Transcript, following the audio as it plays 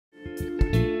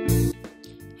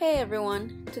Hey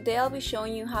everyone, today I'll be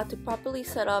showing you how to properly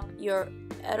set up your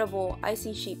edible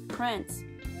icing sheet prints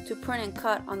to print and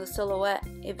cut on the silhouette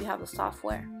if you have the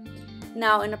software.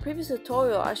 Now in a previous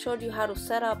tutorial I showed you how to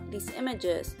set up these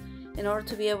images in order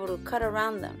to be able to cut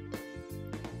around them.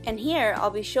 And here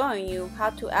I'll be showing you how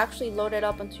to actually load it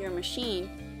up onto your machine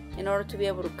in order to be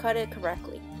able to cut it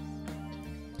correctly.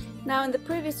 Now in the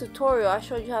previous tutorial I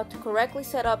showed you how to correctly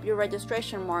set up your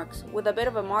registration marks with a bit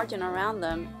of a margin around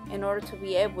them in order to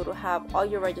be able to have all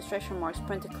your registration marks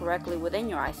printed correctly within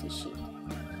your icing sheet.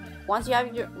 Once you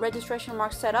have your registration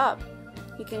marks set up,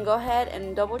 you can go ahead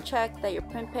and double check that your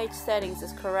print page settings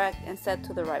is correct and set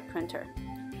to the right printer.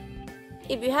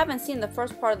 If you haven't seen the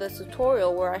first part of this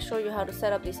tutorial where I show you how to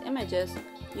set up these images,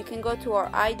 you can go to our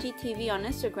IGTV on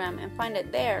Instagram and find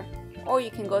it there, or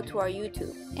you can go to our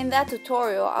YouTube. In that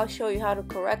tutorial, I'll show you how to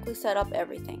correctly set up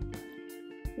everything.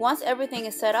 Once everything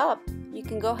is set up, you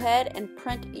can go ahead and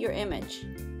print your image.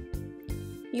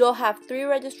 You'll have 3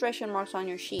 registration marks on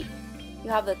your sheet. You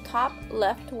have the top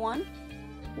left one,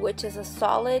 which is a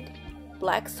solid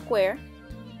black square.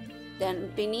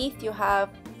 Then beneath you have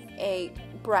a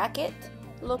bracket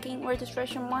looking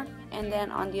registration mark, and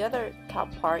then on the other top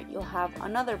part you'll have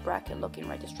another bracket looking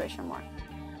registration mark.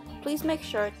 Please make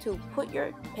sure to put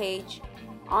your page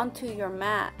onto your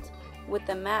mat with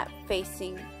the mat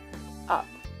facing up.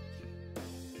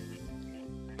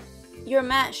 Your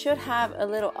mat should have a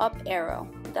little up arrow.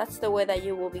 That's the way that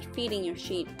you will be feeding your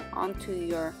sheet onto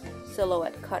your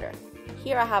silhouette cutter.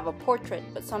 Here I have a portrait,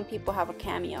 but some people have a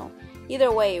cameo.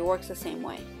 Either way, it works the same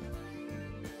way.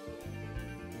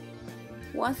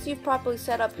 Once you've properly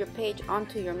set up your page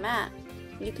onto your mat,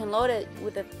 you can load it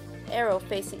with the arrow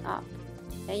facing up,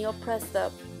 and you'll press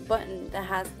the button that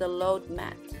has the load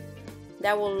mat.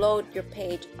 That will load your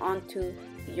page onto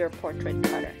your portrait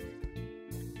cutter.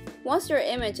 Once your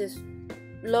image is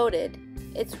loaded,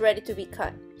 it's ready to be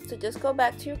cut. So just go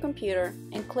back to your computer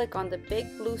and click on the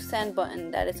big blue send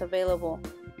button that is available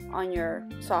on your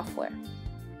software.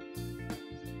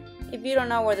 If you don't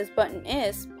know where this button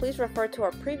is, please refer to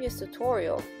our previous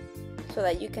tutorial so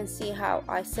that you can see how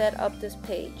I set up this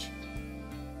page.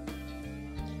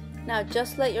 Now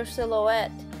just let your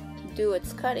silhouette do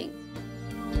its cutting.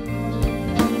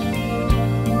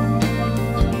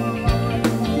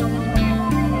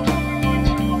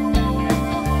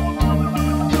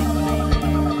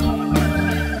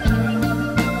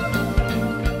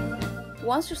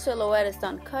 Once your silhouette is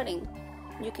done cutting,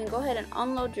 you can go ahead and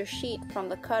unload your sheet from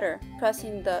the cutter,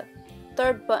 pressing the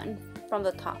 3rd button from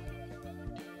the top.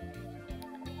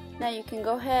 Now you can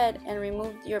go ahead and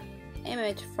remove your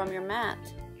image from your mat,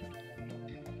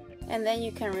 and then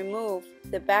you can remove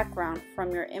the background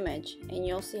from your image, and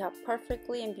you'll see how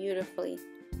perfectly and beautifully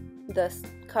the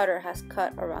cutter has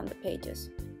cut around the pages.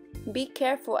 Be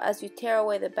careful as you tear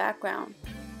away the background,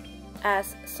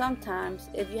 as sometimes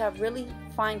if you have really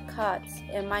fine cuts,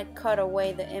 it might cut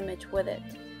away the image with it.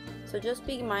 So just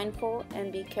be mindful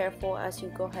and be careful as you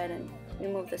go ahead and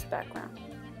remove this background.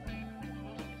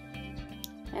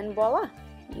 And voila!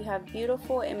 You have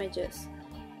beautiful images.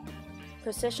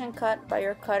 Precision cut by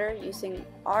your cutter using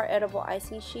our edible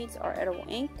icing sheets, our edible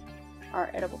ink, our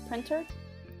edible printer,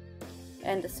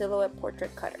 and the silhouette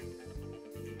portrait cutter.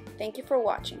 Thank you for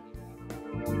watching.